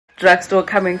Drugstore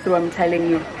coming through, I'm telling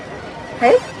you.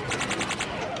 Hey?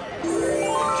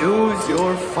 Choose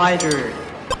your fighter.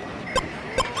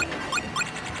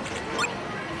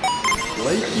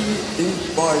 Slightly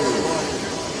inspired.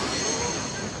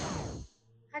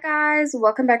 Hi guys,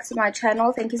 welcome back to my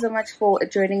channel. Thank you so much for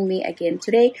joining me again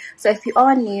today. So if you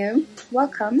are new,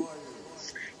 welcome.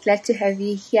 Glad to have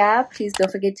you here. Please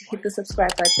don't forget to hit the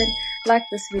subscribe button, like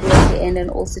this video at the end,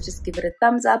 and also just give it a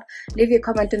thumbs up. Leave your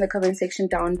comment in the comment section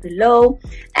down below.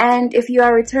 And if you are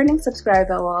a returning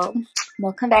subscriber, well,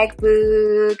 welcome back,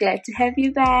 boo. Glad to have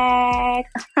you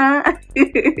back.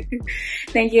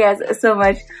 Thank you guys so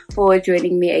much for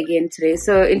joining me again today.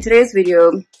 So in today's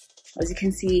video, as you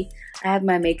can see, I have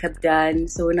my makeup done,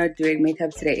 so we're not doing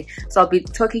makeup today. So I'll be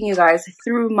talking you guys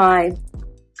through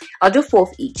I'll do 4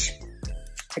 of each.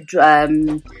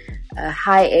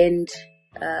 High-end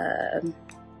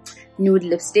nude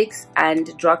lipsticks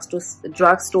and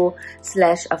drugstore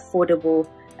slash affordable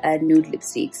nude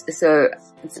lipsticks. So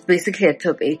it's basically a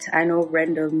top 8. I know,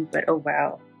 random, but oh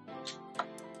wow,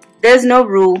 there's no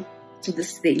rule to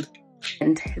this thing.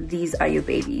 And these are your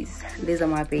babies. These are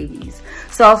my babies.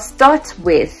 So I'll start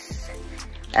with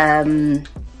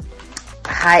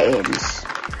high-end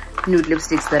nude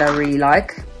lipsticks that I really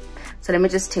like. So let me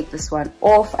just take this one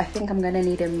off. I think I'm gonna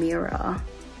need a mirror.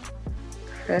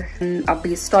 And I'll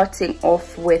be starting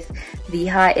off with the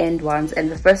high-end ones,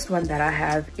 and the first one that I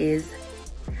have is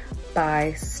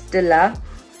by Stila.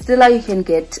 Stila you can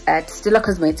get at Stila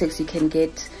Cosmetics. You can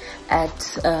get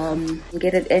at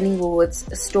any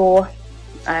Woolworths store.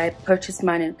 I purchased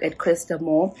mine at Cresta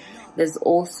Mall. There's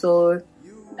also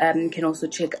you can also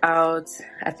check out,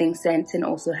 I think Santon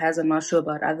also has, I'm not sure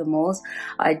about other malls.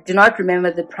 I do not remember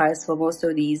the price for most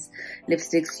of these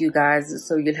lipsticks, you guys,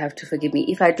 so you'll have to forgive me.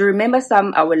 If I do remember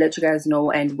some, I will let you guys know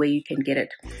and where you can get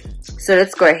it. So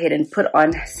let's go ahead and put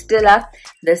on Stila.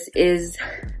 The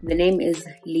name is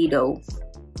Lido.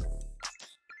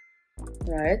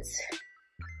 Right,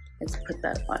 let's put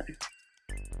that on.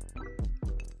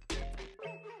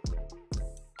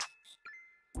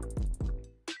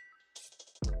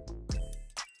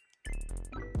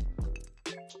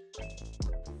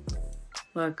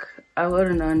 Like, I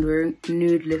wouldn't mind wearing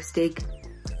nude lipstick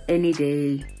any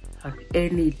day. Like,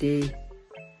 any day.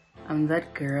 I'm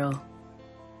that girl.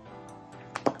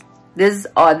 This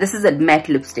is a matte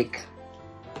lipstick.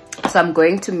 So I'm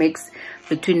going to mix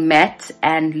between matte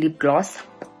and lip gloss.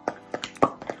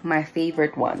 My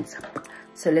favorite ones.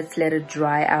 So let's let it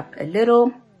dry up a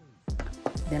little.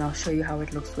 Then I'll show you how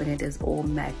it looks when it is all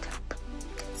matte.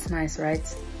 It's nice, right?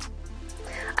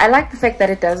 I like the fact that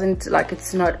it doesn't, like,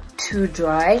 it's not too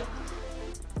dry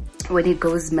when it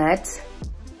goes matte.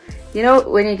 You know,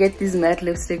 when you get these matte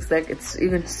lipsticks, like, it's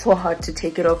even so hard to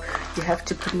take it off. You have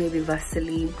to put maybe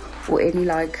Vaseline or any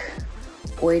like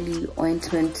oily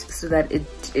ointment so that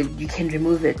you can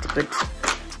remove it. But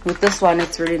with this one,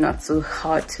 it's really not so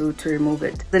hard to remove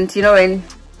it. And you know,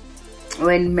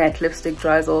 when matte lipstick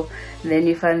dries off, then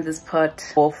you find this part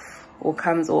off or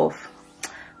comes off.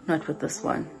 Not with this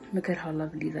one. Look at how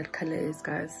lovely that color is,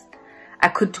 guys. I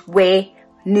could wear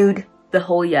nude the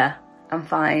whole year. I'm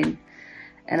fine.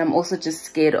 And I'm also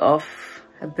just a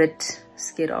bit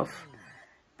scared of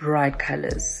bright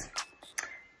colors.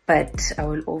 But I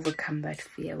will overcome that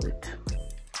fear with.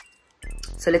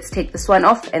 So let's take this one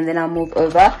off and then I'll move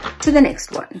over to the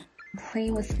next one.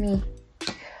 Play with me.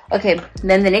 Okay,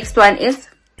 then the next one is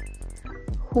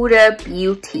Huda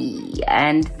Beauty,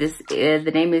 and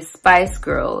the name is Spice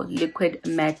Girl Liquid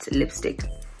Matte Lipstick.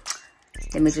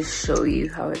 Let me just show you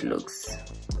how it looks.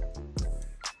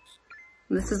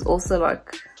 This is also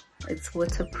like, it's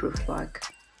waterproof. Like,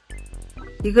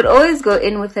 you could always go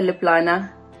in with a lip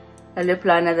liner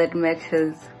that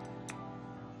matches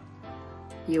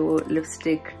your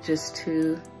lipstick just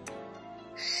to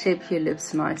shape your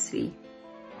lips nicely.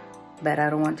 But I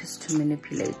don't want us to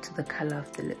manipulate the color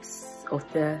of the lips of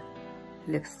the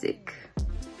lipstick.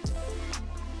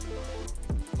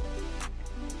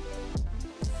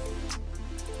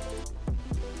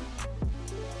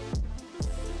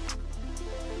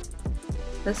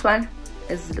 This one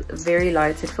is very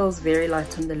light. It feels very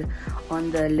light on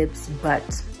the lips, but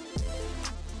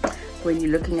when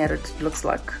you're looking at it, it looks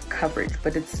like coverage.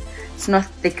 But it's not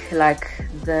thick like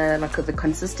the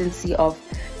consistency of.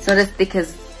 It's not as thick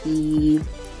as the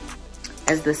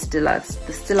Stila.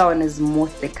 The Stila one is more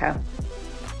thicker.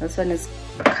 This one is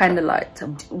kind of light.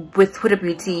 With Huda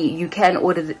Beauty, you can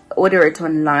order it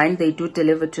online. They do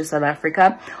deliver to South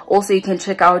Africa. Also, you can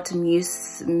check out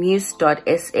muse.sa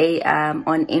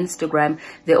on Instagram.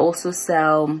 They also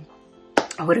sell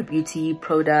Huda Beauty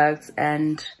products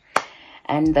and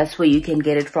and that's where you can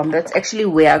get it from. That's actually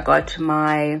where I got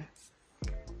my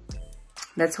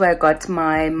my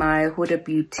Huda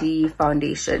Beauty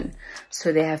foundation.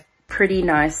 So they have pretty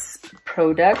nice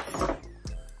products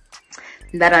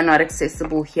that are not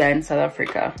accessible here in South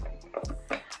Africa.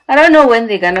 I don't know when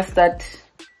they're gonna start.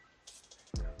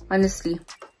 Honestly,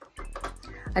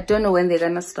 I don't know when they're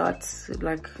gonna start.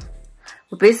 Like,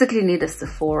 we basically need a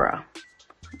Sephora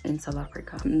in South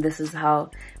Africa. And this is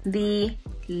how the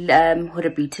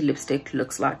Huda Beauty lipstick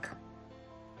looks like.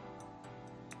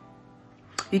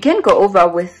 You can go over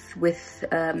with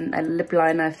a lip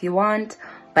liner if you want,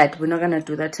 but we're not gonna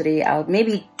do that today. I'll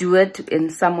maybe do it in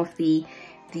some of the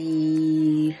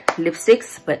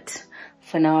lipsticks, but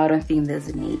for now I don't think there's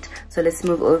a need. So let's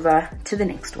move over to the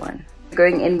next one.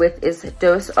 Going in with is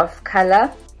Dose of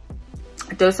Colors.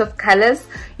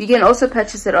 You can also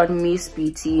purchase it on Muse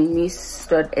Beauty,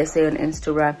 muse.sa on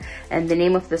Instagram, and the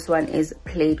name of this one is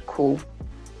Played Cool.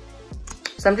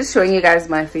 So I'm just showing you guys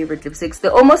my favorite lipsticks. They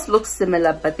almost look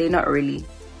similar, but they're not really.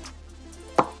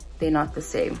 They're not the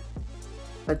same,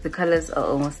 but the colors are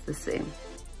almost the same.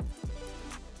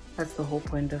 That's the whole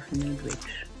point of Nude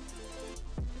Witch.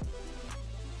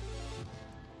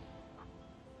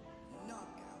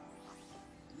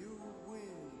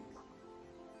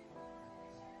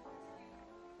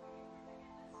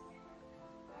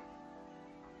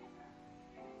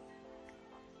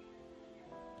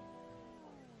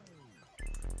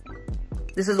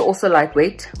 This is also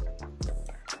lightweight,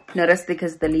 not as thick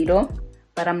as the Lido,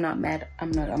 but I'm not mad.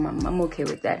 I'm okay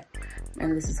with that.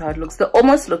 And this is how it looks. They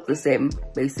almost look the same,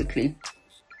 basically.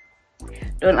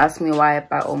 Don't ask me why I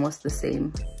buy almost the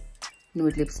same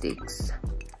nude lipsticks.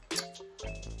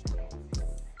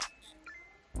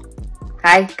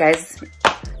 Hi guys,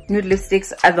 nude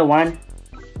lipsticks are the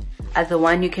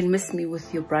one. You can miss me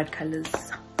with your bright colors.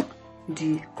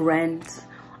 The grand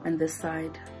on this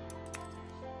side.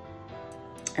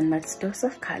 And that's Dose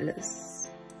of Colors.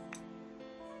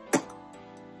 How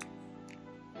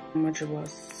much it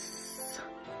was.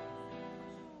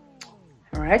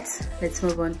 Alright, let's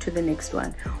move on to the next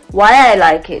one. Why I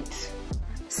like it.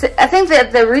 So I think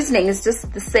that the reasoning is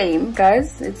just the same,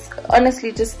 guys. It's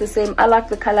honestly just the same. I like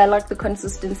the color, I like the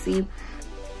consistency.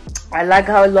 I like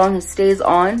how long it stays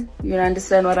on. You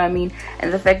understand what I mean?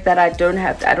 And the fact that I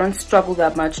don't struggle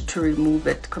that much to remove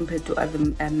it compared to other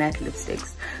matte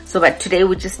lipsticks. So, but today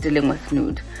we're just dealing with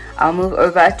nude. I'll move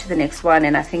over to the next one,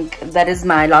 and I think that is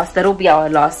my last. That'll be our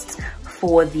last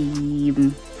for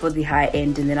the high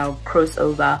end, and then I'll cross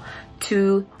over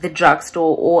to the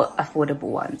drugstore or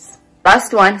affordable ones.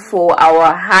 Last one for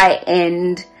our high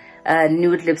end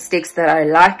nude lipsticks that I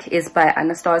like is by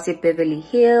Anastasia Beverly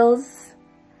Hills.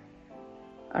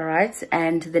 All right,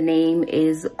 and the name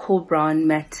is Cool Brown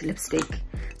Matte Lipstick.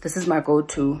 This is my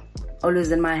go-to, always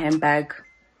in my handbag.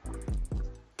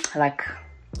 Like,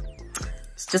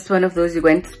 it's just one of those you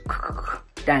went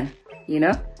done, you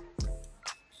know.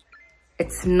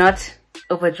 It's not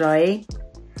overdrawing,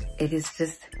 it is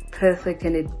just perfect,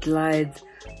 and it glides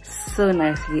so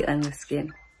nicely on the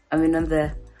skin. I mean,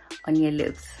 on your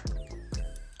lips.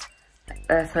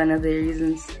 That's one of the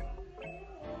reasons.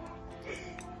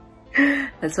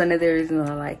 That's one of the reasons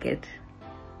I like it.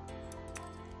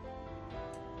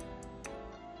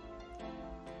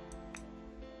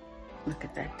 Look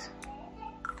at that.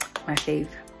 My fave.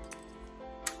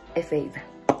 A fave.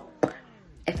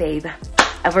 A fave.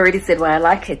 I've already said why I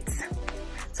like it.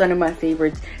 It's one of my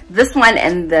favorites. This one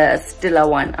and the Stila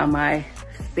one are my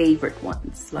favorite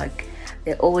ones. Like,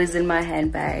 they're always in my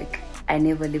handbag. I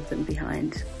never leave them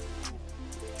behind.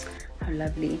 How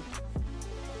lovely.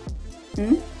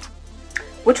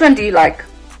 Which one do you like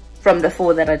from the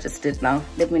 4 that I just did now?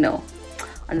 Let me know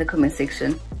on the comment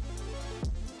section.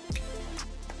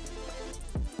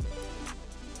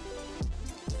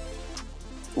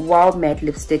 Wow Matte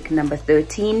Lipstick number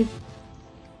 13.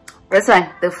 That's one.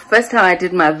 The first time I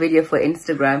did my video for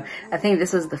Instagram, I think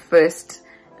this was the first,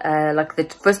 like the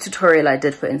first tutorial I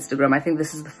did for Instagram. I think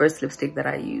this is the first lipstick that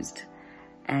I used.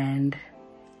 And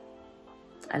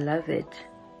I love it.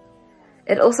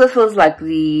 It also feels like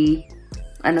the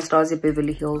Anastasia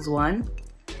Beverly Hills one.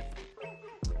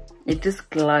 It just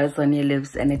glides on your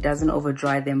lips and it doesn't over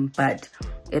dry them, but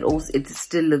it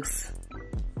still looks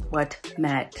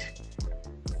matte.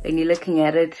 When you're looking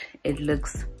at it, it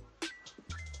looks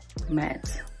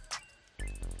matte.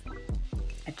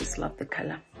 I just love the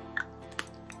color.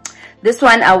 This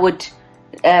one I would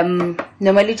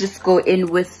normally just go in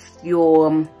with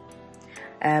your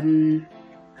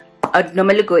I'd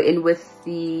normally go in with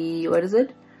the, what is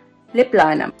it, lip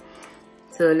liner.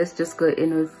 So let's just go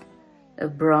in with a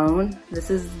brown. This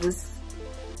is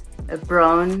a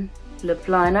brown lip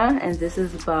liner, and this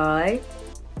is by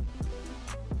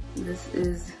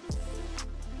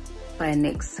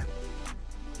NYX.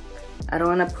 I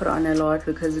don't want to put on a lot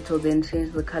because it will then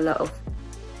change the color of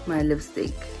my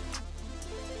lipstick.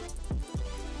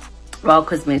 Well,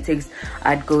 cosmetics,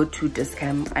 I'd go to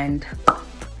Discam, and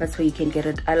that's where you can get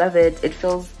it. I love it. It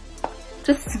feels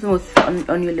just smooth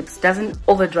on your lips. Doesn't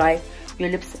over dry your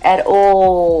lips at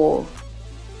all.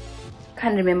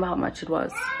 Can't remember how much it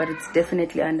was, but it's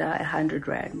definitely under 100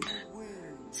 rand.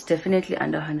 It's definitely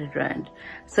under 100 rand.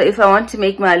 So if I want to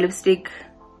make my lipstick,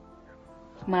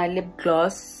 my lip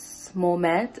gloss more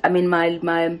matte, I mean my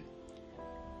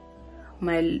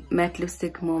matte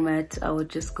lipstick more matte, I would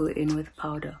just go in with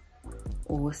powder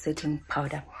or setting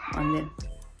powder on them,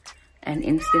 and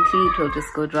instantly it will just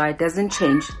go dry. It doesn't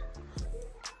change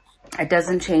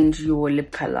your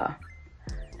lip color.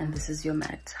 And this is your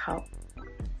matte. How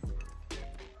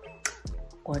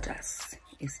gorgeous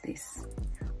is this?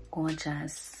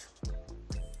 Gorgeous.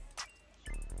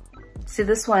 See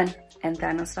this one and the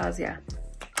Anastasia.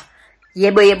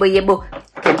 Yebo.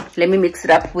 Okay, let me mix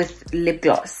it up with lip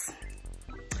gloss.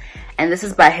 And this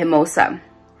is by Hermosa.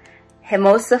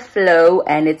 Hermosa Flow,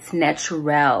 and it's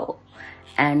Naturele.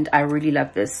 And I really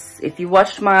love this. If you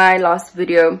watched my last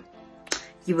video,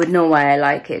 you would know why I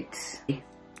like it.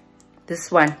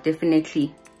 This one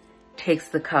definitely takes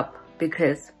the cup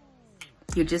because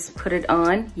you just put it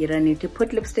on. You don't need to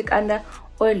put lipstick under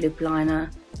or lip liner.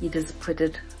 You just put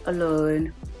it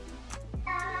alone.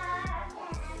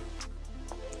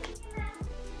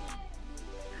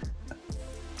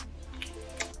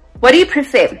 What do you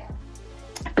prefer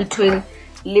between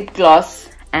lip gloss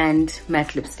and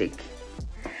matte lipstick?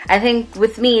 I think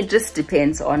with me it just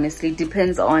depends, honestly.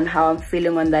 Depends on how I'm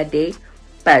feeling on that day.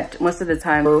 But most of the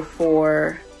time I go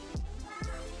for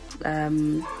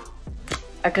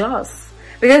a gloss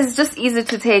because it's just easy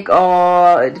to take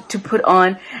or to put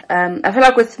on. I feel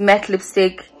like with matte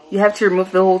lipstick you have to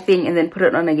remove the whole thing and then put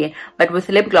it on again. But with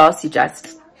lip gloss you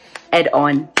just add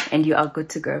on and you are good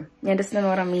to go. You understand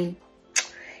what I mean?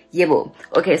 Yebo.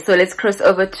 Okay, so let's cross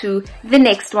over to the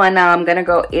next one. Now I'm gonna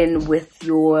go in with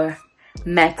your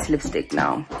matte lipstick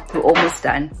now. We're almost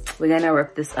done. We're gonna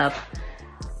wrap this up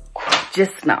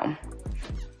just now.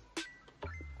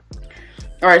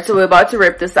 All right, so we're about to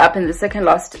wrap this up, and the second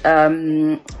last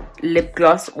lip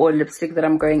gloss or lipstick that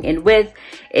I'm going in with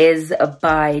is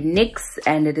by NYX,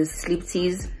 and it is Sleep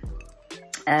Tease.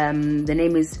 The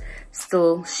name is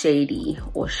still Shady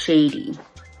or Shady.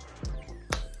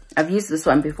 I've used this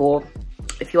one before.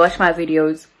 If you watch my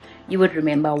videos, you would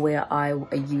remember where I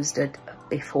used it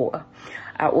before.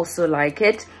 I also like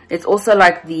it. It's also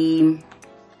like the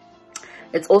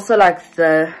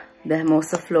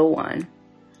Hermosa Flow one.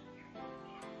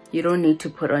 You don't need to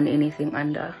put on anything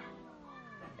under.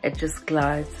 It just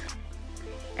glides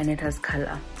and it has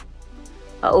color.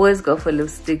 I always go for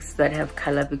lipsticks that have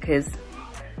color because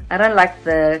I don't like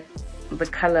the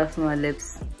color of my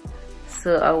lips.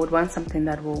 So I would want something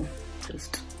that will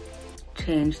just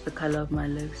change the color of my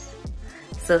lips.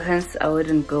 So hence I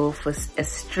wouldn't go for a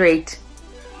straight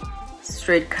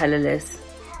colorless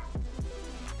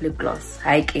lip gloss.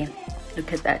 Hiking.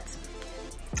 Look at that.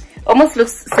 Almost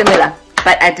looks similar,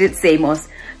 but I did say most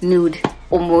nude.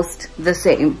 Almost the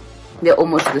same. They're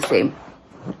almost the same.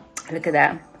 Look at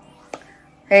that.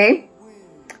 Hey,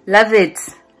 love it.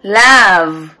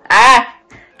 Love.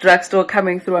 Drugstore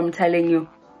coming through, I'm telling you.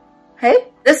 Hey,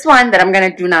 this one that I'm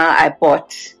gonna do now, I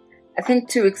bought I think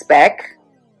 2 weeks back,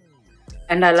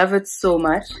 and I love it so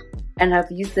much, and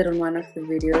I've used it on one of the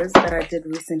videos that I did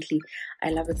recently.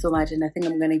 I love it so much, and I think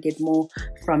I'm gonna get more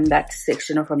from that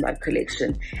section or from that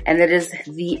collection, and that is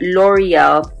the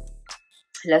Loreal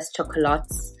Les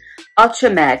Chocolats Ultra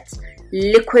Matte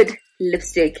Liquid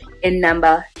Lipstick in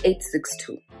number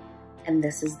 862, and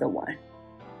this is the one.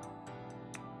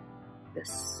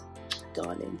 This,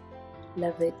 darling,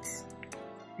 love it.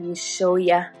 Let me show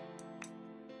ya.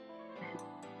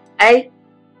 Okay.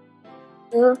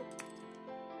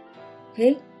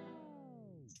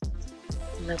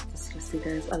 Love this lipstick,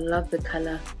 guys. I love the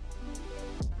color.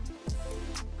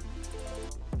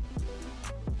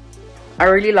 I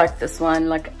really like this one,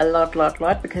 like a lot,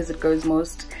 because it goes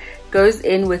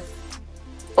in with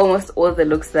almost all the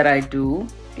looks that I do,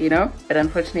 you know. But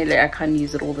unfortunately, I can't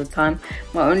use it all the time.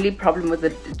 My only problem with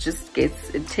it,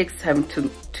 it takes time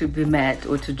to be matte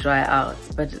or to dry out.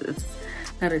 But it's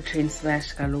not a train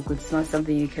smash, Galoko. It's not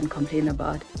something you can complain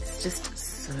about. It's just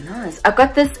so nice. I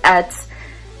got this at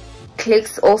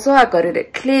Clicks also. I got it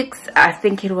at Clicks. I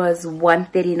think it was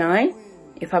 139,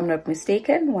 if I'm not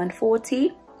mistaken.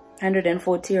 140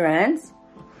 rands.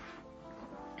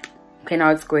 Okay, now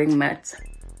it's going matte.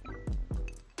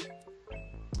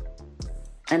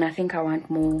 And I think I want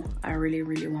more. I really,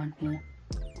 really want more.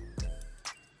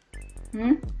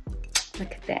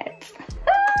 Look at that.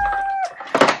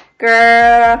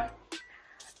 Girl,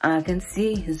 I can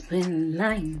see he's been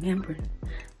lying and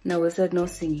no, we said no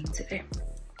singing today.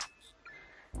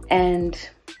 And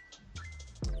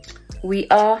we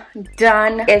are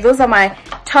done. Okay, those are my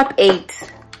top 8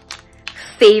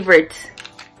 favorite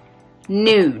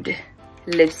nude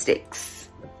lipsticks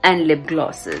and lip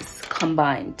glosses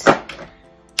combined.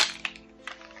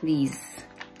 These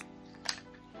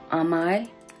are my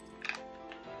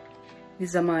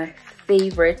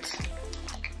favorite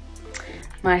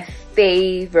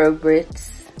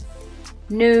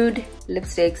nude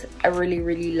lipsticks. I really,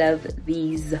 really love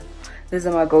these. These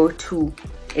are my go-to.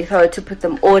 If I were to put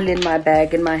them all in my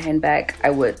bag, in my handbag, I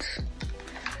would.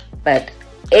 But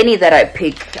any that I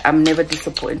pick, I'm never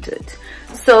disappointed.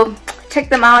 So check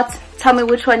them out. Tell me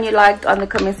which one you liked on the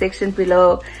comment section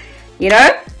below, you know.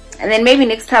 And then maybe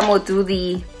next time we'll do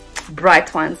the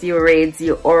bright ones, your reds,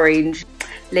 your orange.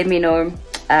 Let me know.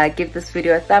 Give this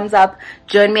video a thumbs up.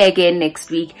 Join me again next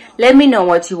week. Let me know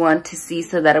what you want to see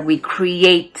so that we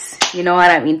create, you know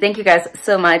what I mean. Thank you guys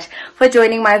so much for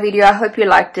joining my video. I hope you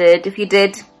liked it. If you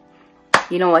did,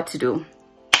 you know what to do.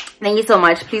 Thank you so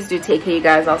much. Please do take care, you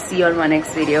guys. I'll see you on my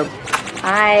next video.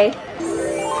 Bye.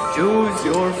 Choose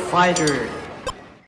your fighter.